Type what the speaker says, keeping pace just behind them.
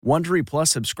Wondery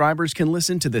Plus subscribers can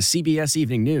listen to the CBS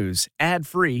Evening News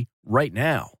ad-free right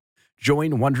now.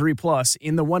 Join Wondery Plus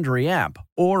in the Wondery app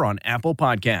or on Apple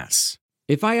Podcasts.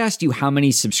 If I asked you how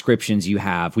many subscriptions you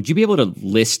have, would you be able to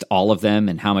list all of them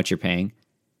and how much you're paying?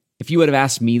 If you would have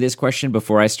asked me this question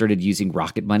before I started using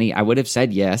Rocket Money, I would have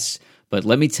said yes, but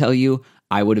let me tell you,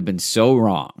 I would have been so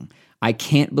wrong. I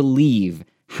can't believe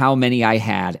how many I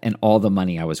had and all the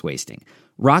money I was wasting.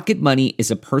 Rocket Money is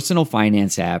a personal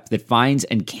finance app that finds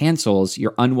and cancels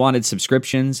your unwanted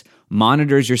subscriptions,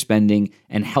 monitors your spending,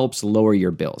 and helps lower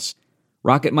your bills.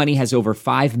 Rocket Money has over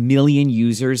 5 million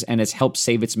users and has helped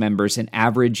save its members an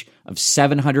average of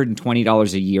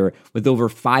 $720 a year with over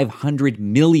 500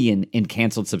 million in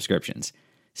canceled subscriptions.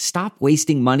 Stop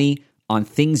wasting money on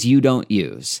things you don't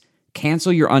use.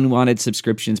 Cancel your unwanted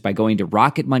subscriptions by going to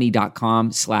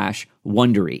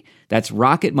rocketmoney.com/Wondery. That's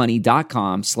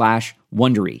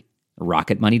rocketmoney.com/Wondery.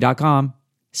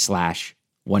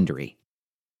 rocketmoney.com/Wondery.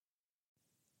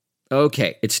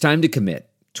 Okay, it's time to commit.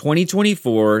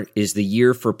 2024 is the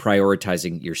year for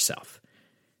prioritizing yourself.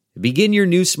 Begin your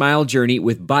new smile journey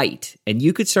with Byte, and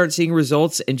you could start seeing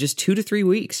results in just 2 to 3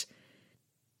 weeks.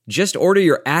 Just order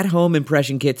your at-home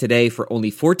impression kit today for only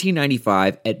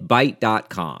 $14.95 at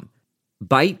Byte.com.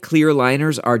 Byte clear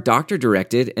aligners are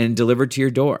doctor-directed and delivered to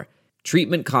your door.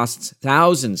 Treatment costs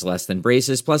thousands less than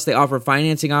braces, plus they offer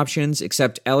financing options,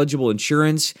 accept eligible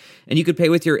insurance, and you could pay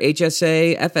with your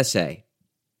HSA, FSA.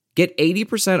 Get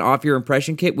 80% off your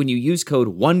impression kit when you use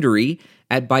code WONDERY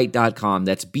at Byte.com.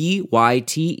 That's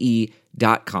BYTE.com.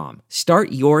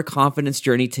 Start your confidence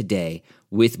journey today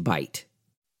with Byte.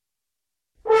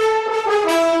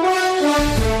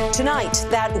 Tonight,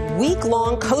 that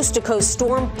week-long coast-to-coast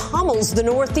storm pummels the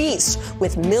Northeast,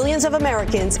 with millions of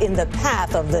Americans in the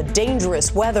path of the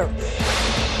dangerous weather.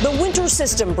 The winter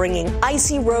system bringing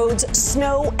icy roads,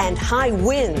 snow, and high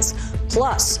winds.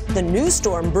 Plus, the new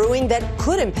storm brewing that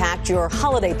could impact your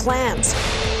holiday plans.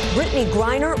 Brittany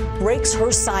Griner breaks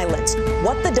her silence.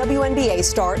 What the WNBA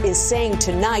star is saying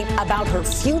tonight about her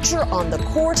future on the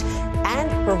court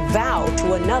and her vow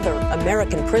to another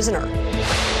American prisoner.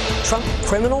 Trump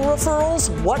criminal referrals,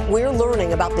 what we're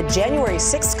learning about the January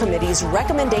 6th committee's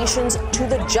recommendations to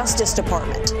the Justice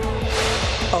Department.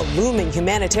 A looming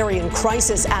humanitarian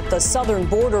crisis at the southern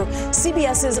border.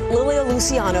 CBS's Lilia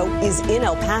Luciano is in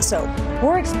El Paso.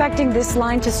 We're expecting this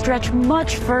line to stretch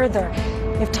much further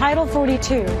if Title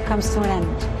 42 comes to an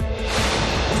end.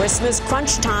 Christmas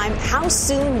crunch time. How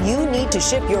soon you need to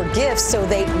ship your gifts so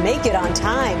they make it on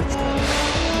time.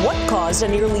 What caused a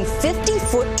nearly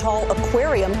 50-foot tall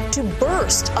aquarium to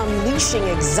burst, unleashing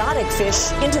exotic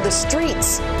fish into the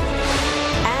streets?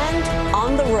 And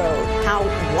on the road, how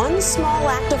one small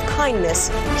act of kindness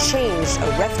changed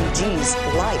a refugee's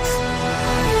life.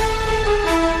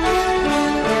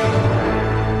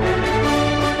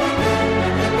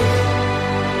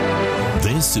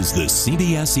 This is the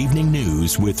CBS Evening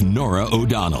News with Norah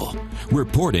O'Donnell,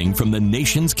 reporting from the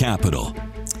nation's capital.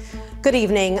 Good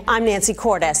evening. I'm Nancy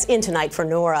Cordes, in tonight for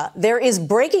Norah. There is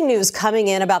breaking news coming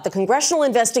in about the congressional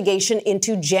investigation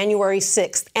into January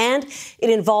 6th, and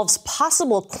it involves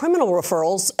possible criminal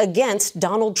referrals against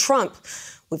Donald Trump.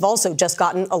 We've also just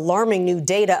gotten alarming new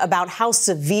data about how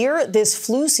severe this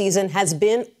flu season has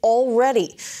been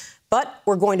already. But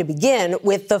we're going to begin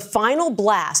with the final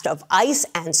blast of ice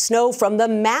and snow from the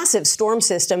massive storm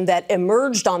system that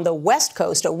emerged on the West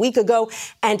Coast a week ago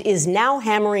and is now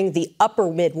hammering the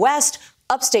upper Midwest,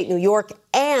 upstate New York,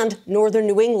 and northern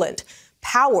New England.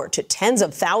 Power to tens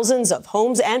of thousands of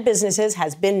homes and businesses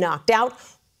has been knocked out.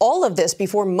 All of this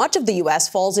before much of the U.S.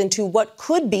 falls into what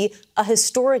could be a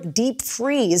historic deep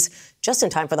freeze just in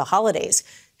time for the holidays.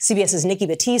 CBS's Nikki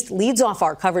Batiste leads off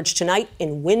our coverage tonight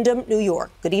in Windham, New York.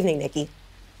 Good evening, Nikki.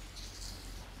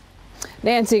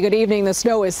 Nancy, good evening. The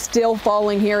snow is still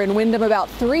falling here in Windham, about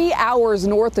 3 hours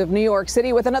north of New York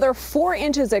City, with another 4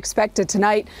 inches expected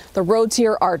tonight. The roads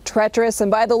here are treacherous, and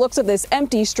by the looks of this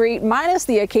empty street, minus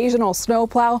the occasional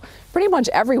snowplow, pretty much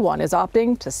everyone is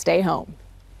opting to stay home.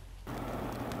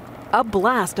 A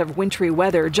blast of wintry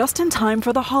weather just in time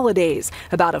for the holidays.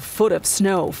 About a foot of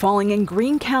snow falling in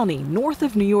Greene County, north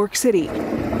of New York City.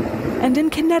 And in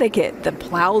Connecticut, the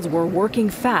plows were working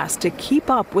fast to keep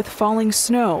up with falling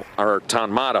snow. Our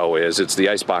town motto is, it's the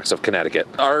icebox of Connecticut.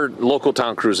 Our local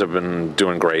town crews have been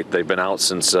doing great. They've been out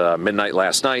since midnight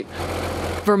last night.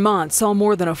 Vermont saw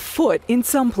more than a foot in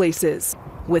some places,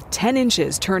 with 10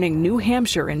 inches turning New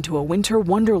Hampshire into a winter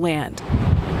wonderland.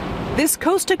 This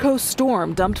coast-to-coast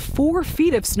storm dumped 4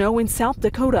 feet of snow in South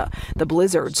Dakota. The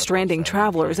blizzard stranding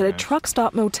travelers at a truck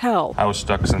stop motel. I was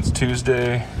stuck since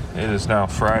Tuesday. It is now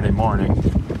Friday morning.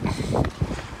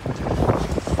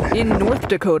 In North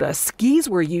Dakota, skis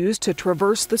were used to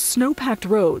traverse the snow-packed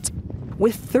roads.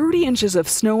 With 30 inches of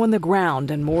snow on the ground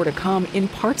and more to come in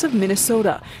parts of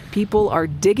Minnesota, people are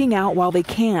digging out while they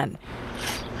can.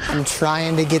 I'm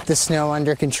trying to get the snow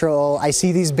under control. I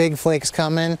see these big flakes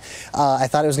coming. I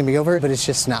thought it was going to be over, but it's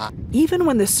just not. Even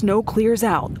when the snow clears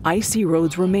out, icy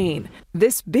roads remain.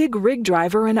 This big rig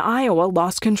driver in Iowa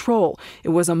lost control. It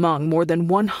was among more than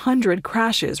 100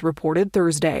 crashes reported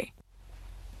Thursday.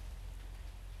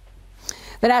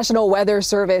 The National Weather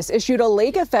Service issued a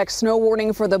lake-effect snow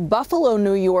warning for the Buffalo,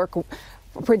 New York,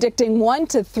 predicting 1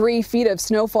 to 3 feet of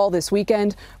snowfall this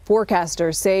weekend.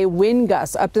 Forecasters say wind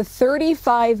gusts up to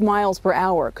 35 miles per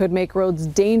hour could make roads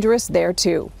dangerous there,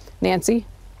 too. Nancy?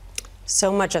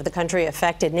 So much of the country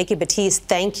affected. Nikki Batiste,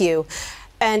 thank you.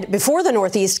 And before the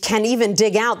Northeast can even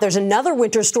dig out, there's another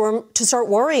winter storm to start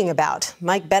worrying about.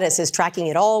 Mike Bettis is tracking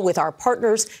it all with our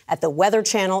partners at the Weather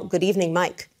Channel. Good evening,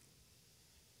 Mike.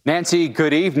 Nancy,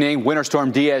 good evening. Winter Storm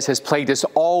Diaz has plagued us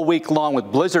all week long with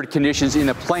blizzard conditions in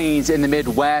the plains in the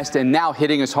Midwest and now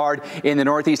hitting us hard in the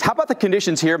Northeast. How about the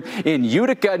conditions here in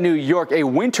Utica, New York? A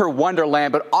winter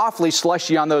wonderland, but awfully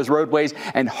slushy on those roadways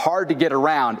and hard to get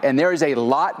around. And there is a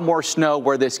lot more snow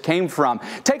where this came from.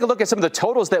 Take a look at some of the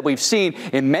totals that we've seen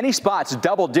in many spots,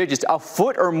 double digits, a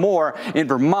foot or more in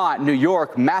Vermont, New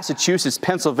York, Massachusetts,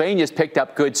 Pennsylvania's picked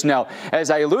up good snow.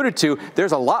 As I alluded to,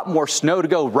 there's a lot more snow to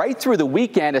go right through the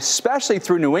weekend, especially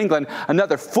through New England.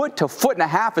 Another foot to foot and a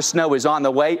half of snow is on the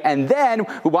way. And then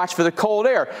we watch for the cold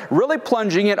air, really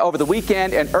plunging in over the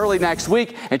weekend and early next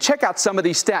week. And check out some of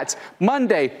these stats.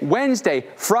 Monday, Wednesday,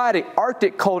 Friday,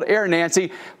 Arctic cold air, Nancy,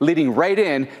 leading right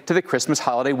in to the Christmas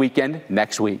holiday weekend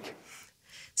next week.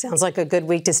 Sounds like a good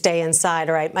week to stay inside.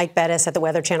 All right, Mike Bettis at the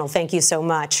Weather Channel, thank you so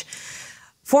much.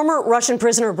 Former Russian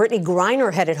prisoner Brittany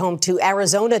Griner headed home to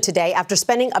Arizona today after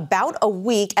spending about a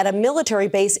week at a military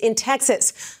base in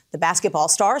Texas. The basketball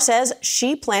star says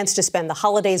she plans to spend the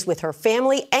holidays with her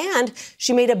family, and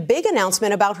she made a big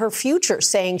announcement about her future,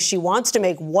 saying she wants to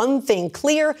make one thing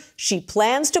clear. She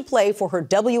plans to play for her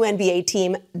WNBA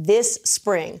team this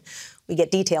spring. We get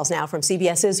details now from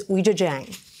CBS's Weijia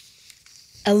Jiang.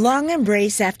 A long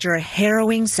embrace after a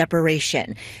harrowing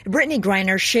separation. Brittany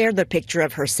Griner shared the picture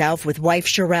of herself with wife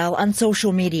Sherelle on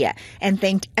social media and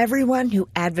thanked everyone who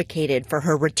advocated for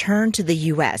her return to the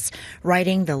U.S.,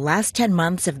 writing, "The last 10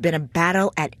 months have been a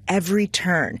battle at every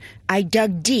turn. I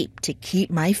dug deep to keep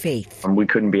my faith." We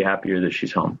couldn't be happier that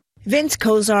she's home. Vince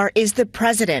Kozar is the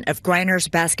president of Griner's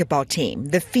basketball team,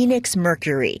 the Phoenix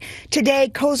Mercury.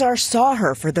 Today, Kozar saw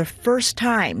her for the first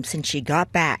time since she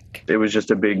got back. It was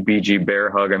just a big BG bear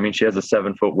hug. I mean, she has a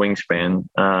 7-foot wingspan.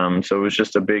 So it was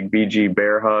just a big BG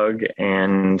bear hug.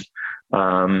 And,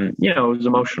 it was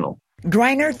emotional.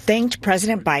 Griner thanked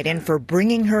President Biden for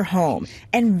bringing her home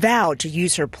and vowed to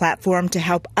use her platform to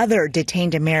help other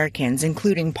detained Americans,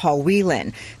 including Paul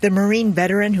Whelan, the Marine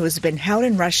veteran who has been held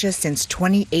in Russia since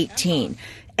 2018.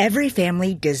 Every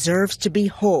family deserves to be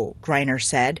whole, Griner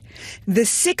said. The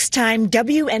 6-time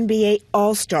WNBA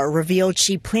All-Star revealed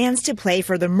she plans to play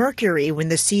for the Mercury when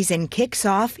the season kicks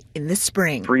off in the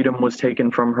spring. Freedom was taken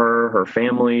from her, her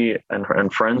family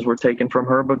and friends were taken from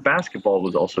her, but basketball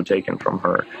was also taken from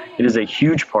her. It is a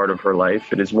huge part of her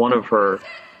life. It is one of her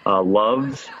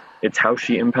loves. It's how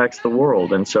she impacts the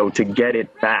world. And so to get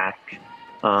it back,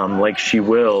 like she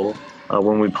will,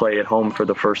 when we play at home for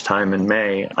the first time in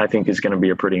May, I think is going to be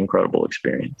a pretty incredible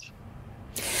experience.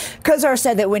 Kozar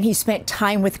said that when he spent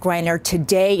time with Griner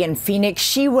today in Phoenix,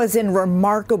 she was in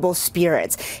remarkable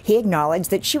spirits. He acknowledged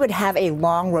that she would have a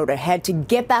long road ahead to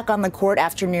get back on the court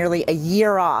after nearly a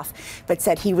year off, but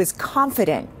said he was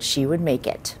confident she would make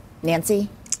it. Nancy?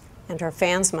 And her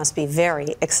fans must be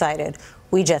very excited.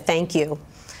 Weijia, thank you.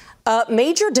 A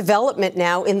major development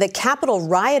now in the Capitol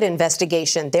riot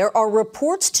investigation. There are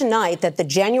reports tonight that the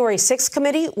January 6th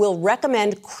committee will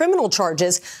recommend criminal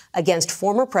charges against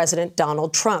former President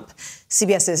Donald Trump.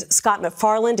 CBS's Scott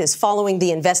McFarland is following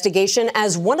the investigation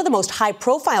as one of the most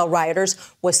high-profile rioters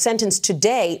was sentenced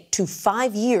today to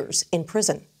 5 years in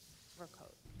prison.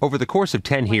 Over the course of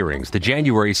 10 hearings, the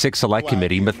January 6th Select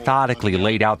Committee methodically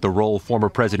laid out the role former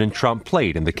President Trump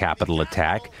played in the Capitol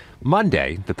attack.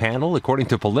 Monday, the panel, according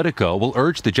to Politico, will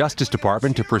urge the Justice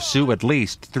Department to pursue at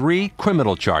least 3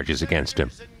 criminal charges against him.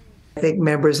 I think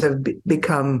members have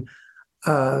become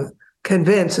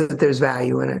convinced that there's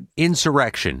value in it.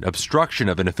 Insurrection, obstruction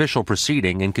of an official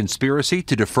proceeding, and conspiracy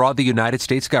to defraud the United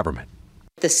States government.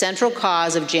 The central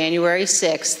cause of January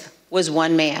 6th was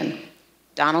one man,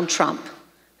 Donald Trump,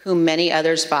 whom many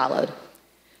others followed.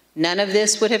 None of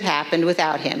this would have happened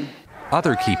without him.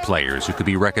 Other key players who could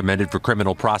be recommended for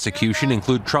criminal prosecution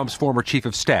include Trump's former chief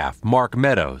of staff, Mark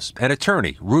Meadows, and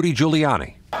attorney Rudy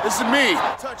Giuliani. This is me.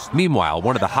 Meanwhile,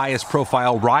 one of the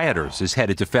highest-profile rioters is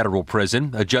headed to federal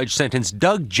prison. A judge sentenced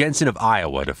Doug Jensen of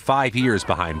Iowa to 5 years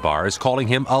behind bars, calling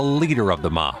him a leader of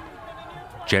the mob.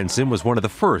 Jensen was one of the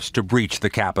first to breach the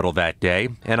Capitol that day.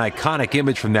 An iconic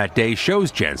image from that day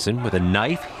shows Jensen with a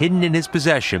knife hidden in his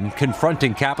possession,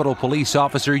 confronting Capitol Police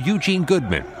Officer Eugene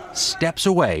Goodman, steps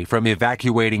away from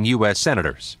evacuating U.S.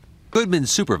 senators.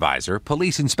 Goodman's supervisor,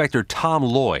 Police Inspector Tom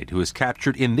Lloyd, who is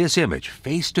captured in this image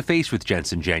face-to-face with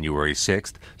Jensen January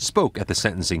 6th, spoke at the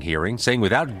sentencing hearing, saying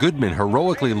without Goodman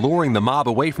heroically luring the mob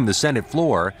away from the Senate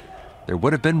floor, there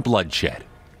would have been bloodshed.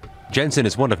 Jensen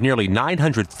is one of nearly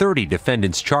 930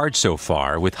 defendants charged so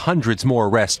far, with hundreds more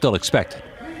arrests still expected.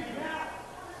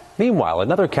 Meanwhile,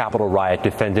 another Capitol riot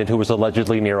defendant who was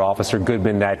allegedly near Officer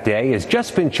Goodman that day has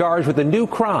just been charged with a new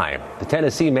crime. The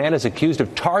Tennessee man is accused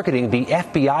of targeting the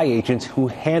FBI agents who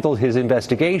handled his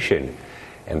investigation,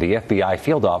 and the FBI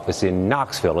field office in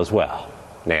Knoxville as well.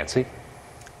 Nancy?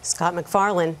 Scott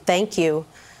McFarland, thank you.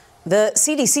 The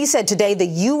CDC said today the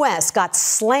U.S. got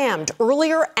slammed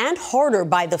earlier and harder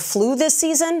by the flu this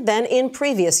season than in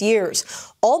previous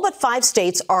years. All but 5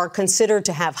 states are considered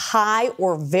to have high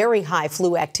or very high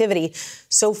flu activity.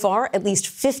 So far, at least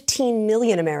 15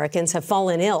 million Americans have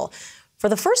fallen ill. For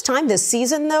the first time this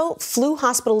season, though, flu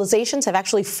hospitalizations have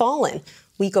actually fallen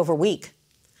week over week.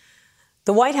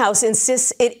 The White House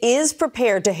insists it is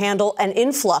prepared to handle an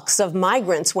influx of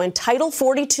migrants when Title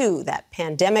 42, that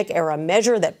pandemic-era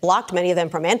measure that blocked many of them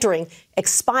from entering,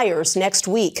 expires next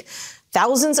week.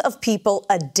 Thousands of people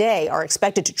a day are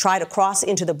expected to try to cross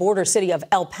into the border city of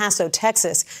El Paso,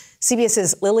 Texas.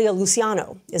 CBS's Lilia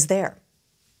Luciano is there.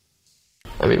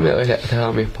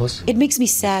 It makes me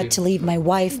sad to leave my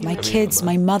wife, my kids,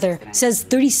 my mother, says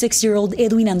 36-year-old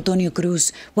Edwin Antonio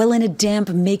Cruz while in a damp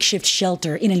makeshift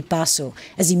shelter in El Paso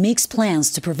as he makes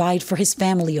plans to provide for his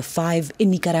family of 5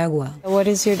 in Nicaragua. What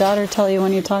does your daughter tell you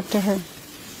when you talk to her?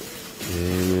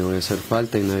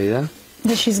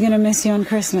 That she's going to miss you on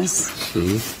Christmas.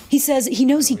 He says he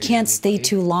knows he can't stay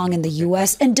too long in the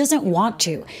U.S. and doesn't want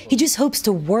to. He just hopes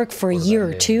to work for a year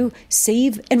or two,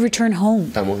 save, and return home.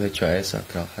 That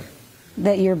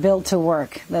you're built to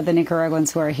work, that the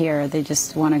Nicaraguans who are here, they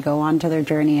just want to go on to their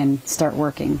journey and start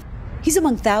working. He's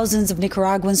among thousands of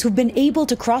Nicaraguans who've been able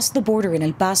to cross the border in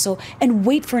El Paso and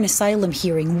wait for an asylum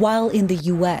hearing while in the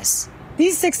U.S.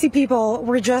 These 60 people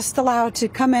were just allowed to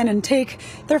come in and take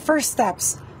their first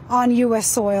steps on U.S.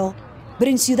 soil. But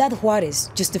in Ciudad Juarez,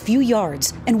 just a few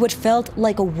yards and what felt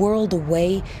like a world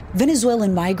away,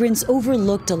 Venezuelan migrants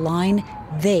overlooked a line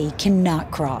they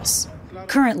cannot cross.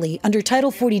 Currently, under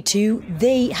Title 42,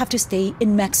 they have to stay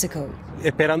in Mexico.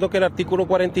 Esperando que el artículo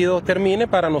 42 termine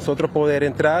para nosotros poder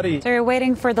entrar y... So you're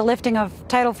waiting for the lifting of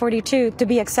Title 42 to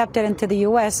be accepted into the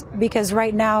U.S. because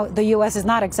right now the U.S. is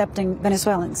not accepting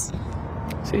Venezuelans.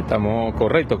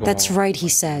 That's right, he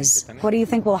says. What do you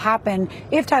think will happen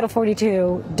if Title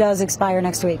 42 does expire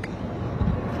next week?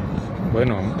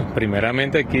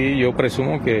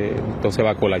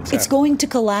 It's going to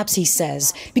collapse, he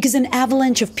says, because an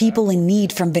avalanche of people in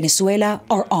need from Venezuela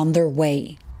are on their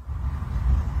way.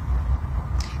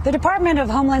 The Department of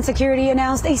Homeland Security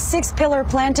announced a 6-pillar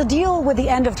plan to deal with the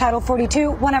end of Title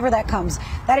 42 whenever that comes.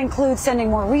 That includes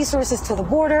sending more resources to the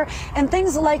border and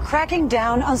things like cracking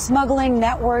down on smuggling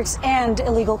networks and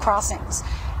illegal crossings.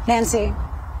 Nancy.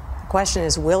 The question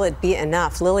is, will it be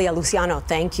enough? Lilia Luciano,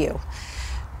 thank you.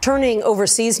 Turning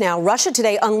overseas now, Russia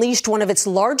today unleashed one of its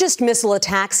largest missile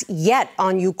attacks yet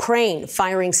on Ukraine,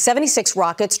 firing 76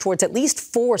 rockets towards at least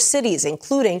 4 cities,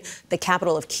 including the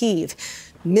capital of Kyiv.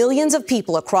 Millions of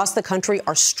people across the country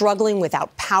are struggling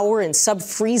without power and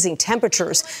sub-freezing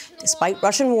temperatures. Despite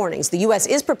Russian warnings, the U.S.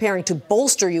 is preparing to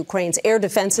bolster Ukraine's air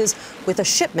defenses with a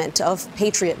shipment of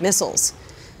Patriot missiles.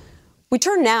 We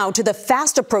turn now to the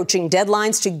fast-approaching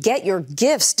deadlines to get your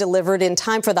gifts delivered in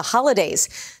time for the holidays.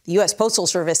 The U.S. Postal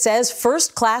Service says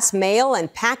first-class mail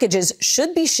and packages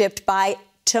should be shipped by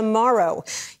tomorrow.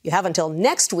 You have until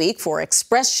next week for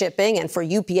express shipping and for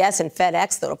UPS and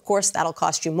FedEx, though, of course, that'll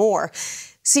cost you more.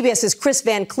 CBS's Chris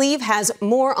Van Cleve has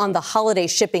more on the holiday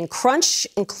shipping crunch,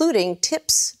 including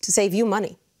tips to save you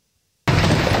money.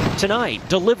 Tonight,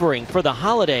 delivering for the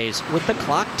holidays with the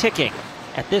clock ticking.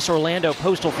 At this Orlando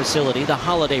postal facility, the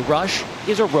holiday rush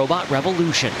is a robot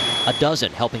revolution, a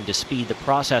dozen helping to speed the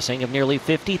processing of nearly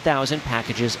 50,000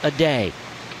 packages a day.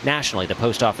 Nationally, the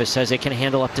post office says it can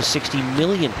handle up to 60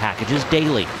 million packages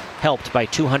daily, helped by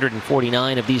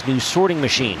 249 of these new sorting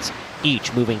machines,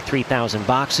 each moving 3,000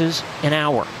 boxes an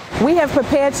hour. We have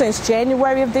prepared since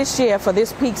January of this year for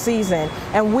this peak season,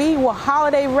 and we were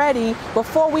holiday ready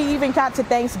before we even got to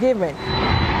Thanksgiving.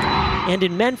 And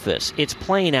in Memphis, it's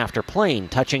plane after plane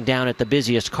touching down at the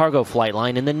busiest cargo flight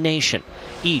line in the nation,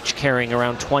 each carrying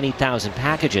around 20,000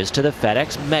 packages to the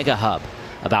FedEx Mega Hub.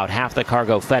 About half the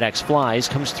cargo FedEx flies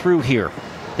comes through here.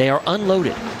 They are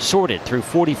unloaded, sorted through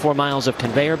 44 miles of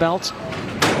conveyor belts,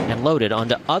 and loaded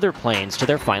onto other planes to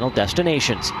their final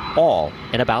destinations, all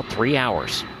in about 3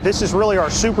 hours. This is really our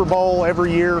Super Bowl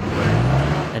every year.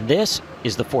 And this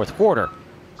is the fourth quarter.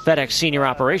 FedEx Senior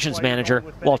Operations Manager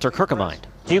Walter Kirkemind.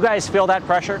 Do you guys feel that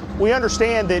pressure? We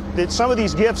understand that some of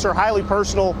these gifts are highly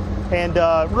personal, and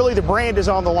really the brand is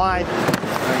on the line.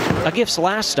 A gift's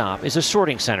last stop is a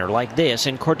sorting center like this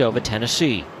in Cordova,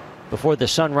 Tennessee. Before the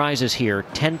sun rises here,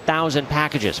 10,000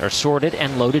 packages are sorted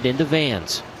and loaded into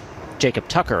vans. Jacob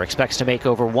Tucker expects to make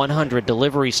over 100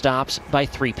 delivery stops by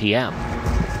 3 p.m.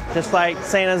 Just like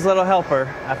Santa's little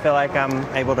helper, I feel like I'm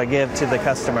able to give to the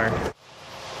customer.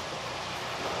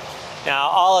 Now,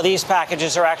 all of these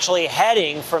packages are actually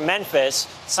heading for Memphis.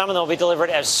 Some of them will be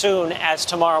delivered as soon as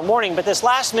tomorrow morning. But this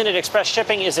last-minute express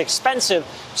shipping is expensive,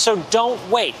 so don't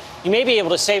wait. You may be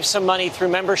able to save some money through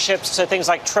memberships to things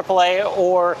like AAA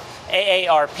or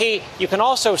AARP. You can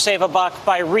also save a buck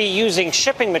by reusing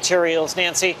shipping materials,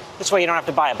 Nancy. This way you don't have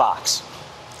to buy a box.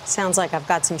 Sounds like I've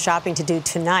got some shopping to do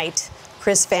tonight.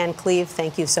 Chris Van Cleve,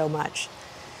 thank you so much.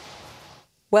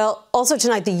 Well, also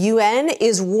tonight, the UN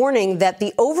is warning that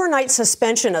the overnight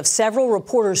suspension of several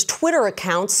reporters' Twitter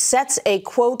accounts sets a,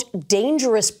 quote,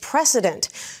 dangerous precedent.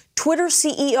 Twitter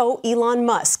CEO Elon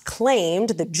Musk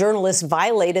claimed the journalists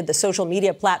violated the social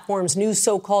media platform's new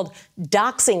so-called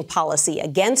doxing policy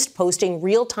against posting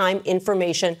real-time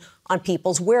information on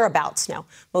people's whereabouts. Now,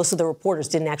 most of the reporters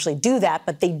didn't actually do that,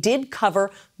 but they did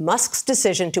cover Musk's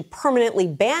decision to permanently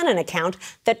ban an account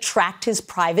that tracked his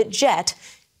private jet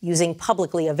using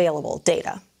publicly available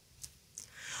data.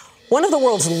 One of the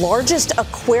world's largest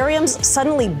aquariums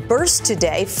suddenly burst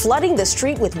today, flooding the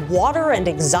street with water and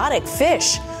exotic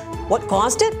fish. What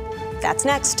caused it? That's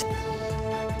next.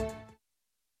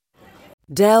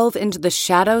 Delve into the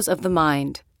shadows of the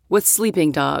mind with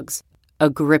Sleeping Dogs,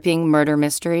 a gripping murder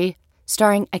mystery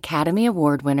starring Academy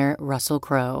Award winner Russell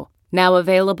Crowe. Now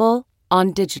available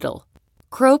on digital.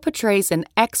 Crowe portrays an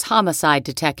ex-homicide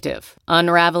detective,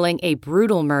 unraveling a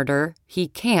brutal murder he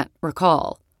can't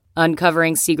recall.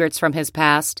 Uncovering secrets from his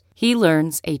past, he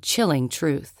learns a chilling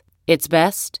truth. It's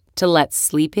best to let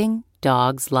sleeping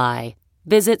dogs lie.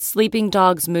 Visit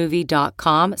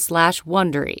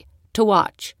sleepingdogsmovie.com/Wondery to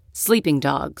watch Sleeping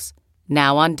Dogs,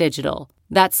 now on digital.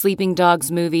 That's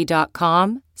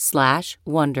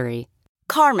sleepingdogsmovie.com/Wondery.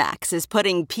 CarMax is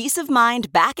putting peace of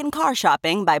mind back in car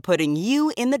shopping by putting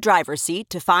you in the driver's seat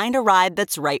to find a ride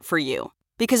that's right for you.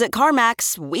 Because at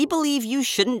CarMax, we believe you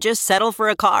shouldn't just settle for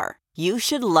a car. You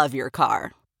should love your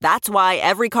car. That's why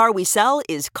every car we sell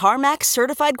is CarMax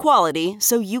certified quality,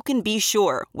 so you can be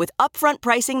sure with upfront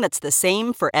pricing that's the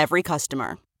same for every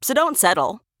customer. So don't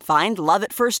settle. Find love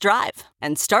at first drive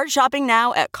and start shopping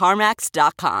now at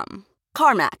CarMax.com.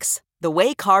 CarMax, the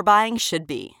way car buying should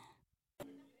be.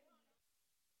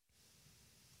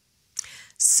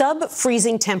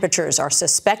 Sub-freezing temperatures are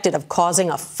suspected of causing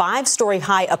a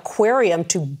 5-story-high aquarium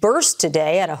to burst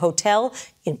today at a hotel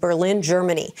in Berlin,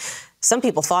 Germany. Some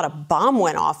people thought a bomb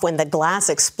went off when the glass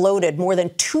exploded. More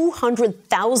than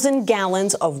 200,000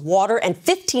 gallons of water and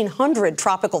 1,500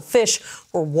 tropical fish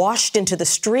were washed into the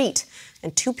street,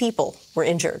 and 2 people were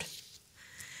injured.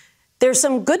 There's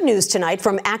some good news tonight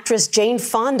from actress Jane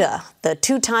Fonda. The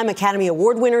 2-time Academy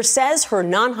Award winner says her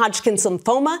non-Hodgkin's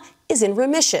lymphoma is in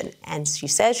remission, and she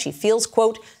says she feels,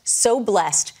 quote, so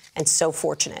blessed and so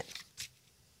fortunate.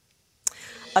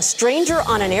 A stranger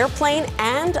on an airplane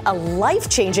and a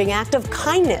life-changing act of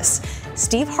kindness.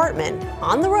 Steve Hartman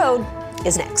on the road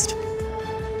is next.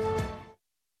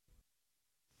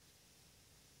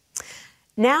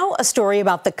 Now a story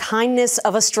about the kindness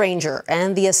of a stranger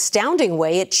and the astounding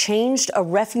way it changed a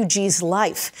refugee's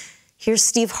life. Here's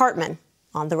Steve Hartman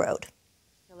on the road.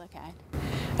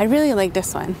 I really like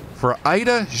this one. For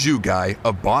Ida Zhugai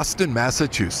of Boston,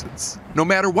 Massachusetts, no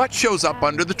matter what shows up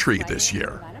under the tree this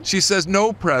year, she says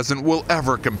no present will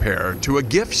ever compare to a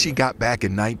gift she got back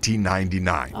in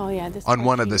 1999 on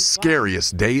one of the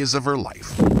scariest days of her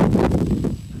life.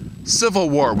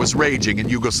 Civil war was raging in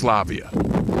Yugoslavia,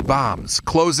 bombs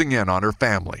closing in on her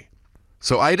family.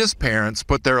 So Ida's parents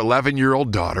put their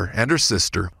 11-year-old daughter and her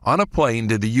sister on a plane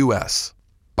to the U.S.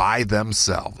 by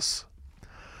themselves.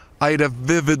 Ida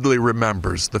vividly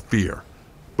remembers the fear,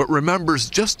 but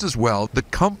remembers just as well the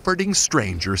comforting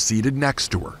stranger seated next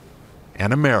to her,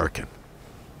 an American.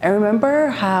 I remember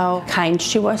how kind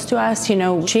she was to us,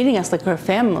 treating us like her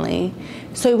family.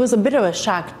 So it was a bit of a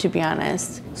shock, to be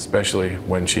honest. Especially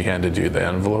when she handed you the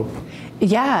envelope?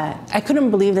 Yeah, I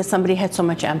couldn't believe that somebody had so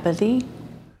much empathy.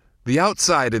 The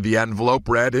outside of the envelope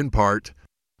read in part,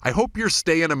 "I hope your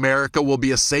stay in America will be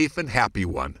a safe and happy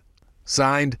one."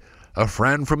 Signed, a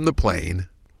friend from the plane,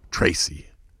 Tracy.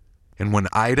 And when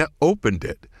Ida opened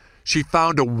it, she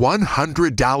found a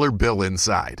 $100 bill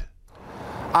inside.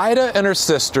 Ida and her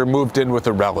sister moved in with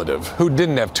a relative who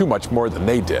didn't have too much more than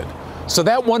they did. So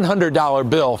that $100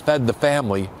 bill fed the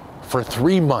family for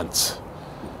 3 months.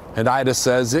 And Ida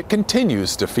says it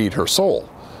continues to feed her soul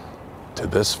to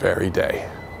this very day.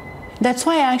 That's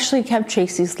why I actually kept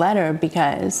Tracy's letter,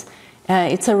 because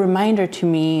it's a reminder to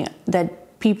me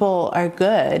that people are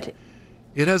good.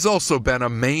 It has also been a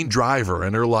main driver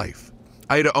in her life.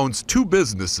 Ida owns 2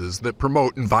 businesses that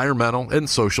promote environmental and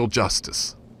social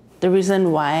justice. The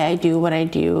reason why I do what I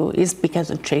do is because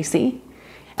of Tracy.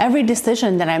 Every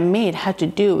decision that I made had to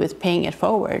do with paying it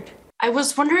forward. I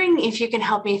was wondering if you can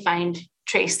help me find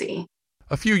Tracy.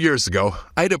 A few years ago,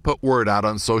 Ida put word out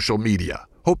on social media,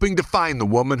 hoping to find the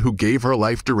woman who gave her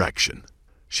life direction.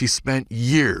 She spent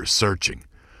years searching,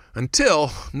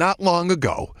 until not long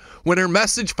ago, when her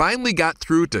message finally got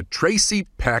through to Tracy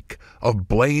Peck of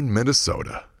Blaine,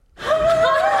 Minnesota.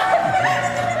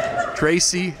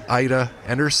 Tracy, Ida,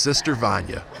 and her sister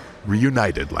Vanya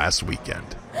reunited last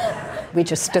weekend. We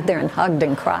just stood there and hugged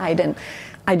and cried, and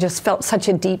I just felt such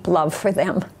a deep love for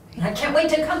them. I can't wait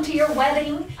to come to your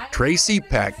wedding. Tracy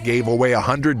Peck gave away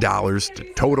 $100 to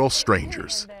total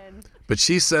strangers, but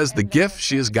she says the gift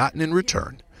she has gotten in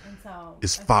return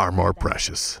is far more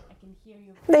precious.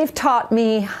 They've taught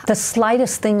me the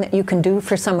slightest thing that you can do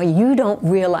for someone, you don't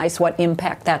realize what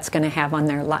impact that's going to have on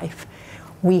their life.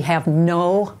 We have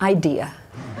no idea.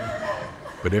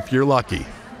 But if you're lucky,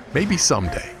 maybe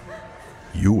someday,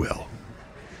 you will.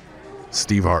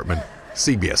 Steve Hartman,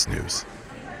 CBS News,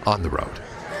 on the road.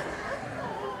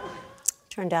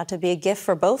 Turned out to be a gift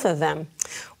for both of them.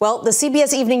 Well, the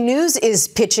CBS Evening News is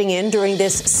pitching in during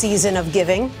this season of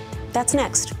giving. That's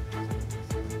next.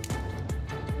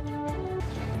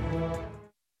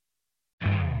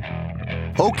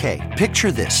 Okay,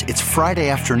 picture this. It's Friday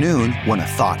afternoon when a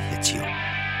thought hits you.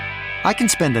 I can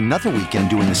spend another weekend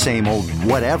doing the same old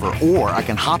whatever, or I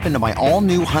can hop into my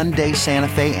all-new Hyundai Santa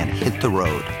Fe and hit the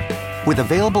road. With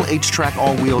available H-Track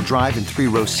all-wheel drive and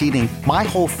 3-row seating, my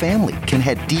whole family can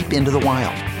head deep into the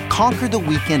wild. Conquer the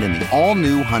weekend in the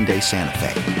all-new Hyundai Santa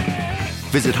Fe.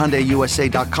 Visit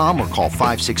HyundaiUSA.com or call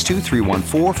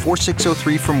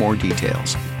 562-314-4603 for more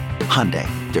details. Hyundai,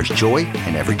 there's joy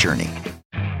in every journey.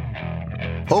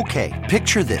 Okay,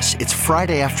 picture this. It's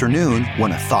Friday afternoon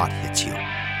when a thought hits you.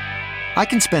 I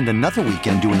can spend another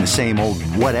weekend doing the same old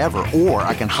whatever, or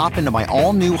I can hop into my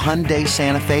all-new Hyundai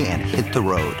Santa Fe and hit the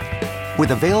road.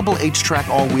 With available H-Track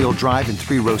all-wheel drive and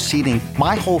 3-row seating,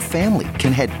 my whole family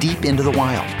can head deep into the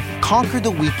wild. Conquer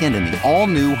the weekend in the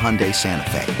all-new Hyundai Santa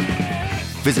Fe.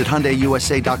 Visit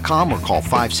HyundaiUSA.com or call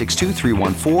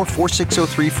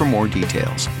 562-314-4603 for more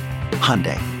details.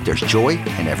 Hyundai, there's joy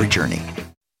in every journey.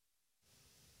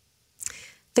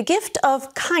 The gift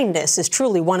of kindness is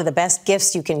truly one of the best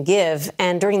gifts you can give.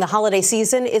 And during the holiday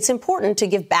season, it's important to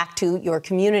give back to your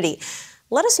community.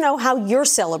 Let us know how you're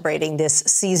celebrating this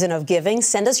season of giving.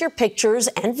 Send us your pictures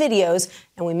and videos,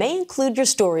 and we may include your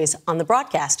stories on the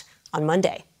broadcast on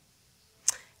Monday.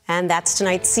 And that's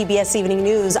tonight's CBS Evening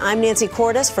News. I'm Nancy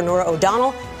Cordes for Norah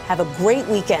O'Donnell. Have a great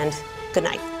weekend. Good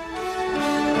night.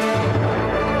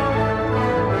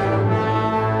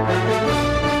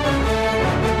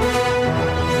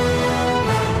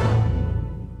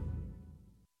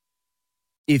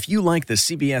 If you like the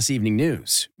CBS Evening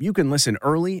News, you can listen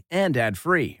early and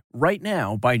ad-free right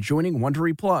now by joining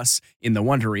Wondery Plus in the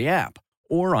Wondery app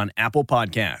or on Apple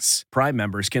Podcasts. Prime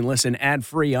members can listen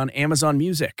ad-free on Amazon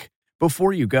Music.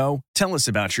 Before you go, tell us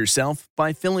about yourself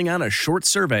by filling out a short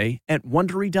survey at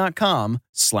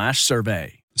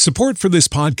Wondery.com/survey. Support for this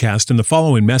podcast and the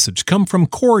following message come from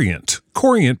Corient.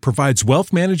 Corient provides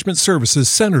wealth management services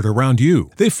centered around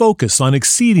you. They focus on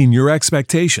exceeding your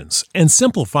expectations and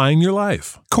simplifying your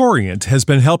life. Corient has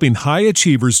been helping high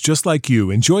achievers just like you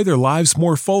enjoy their lives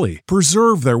more fully,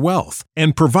 preserve their wealth,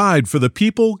 and provide for the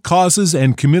people, causes,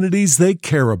 and communities they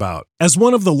care about. As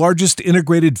one of the largest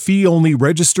integrated fee-only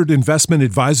registered investment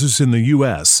advisors in the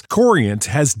U.S., Corient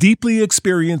has deeply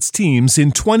experienced teams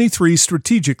in 23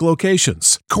 strategic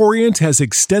locations. Corient has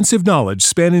extensive knowledge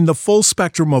spanning the full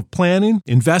spectrum of plan planning,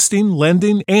 investing,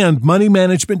 lending, and money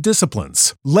management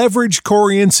disciplines. Leverage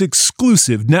Corient's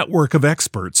exclusive network of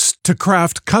experts to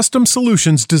craft custom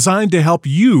solutions designed to help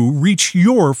you reach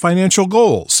your financial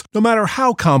goals, no matter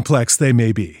how complex they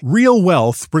may be. Real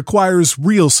wealth requires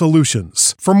real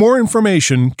solutions. For more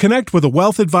information, connect with a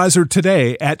wealth advisor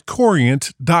today at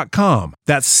Corient.com.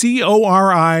 That's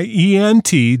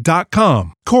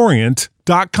Corient.com.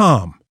 Corient.com.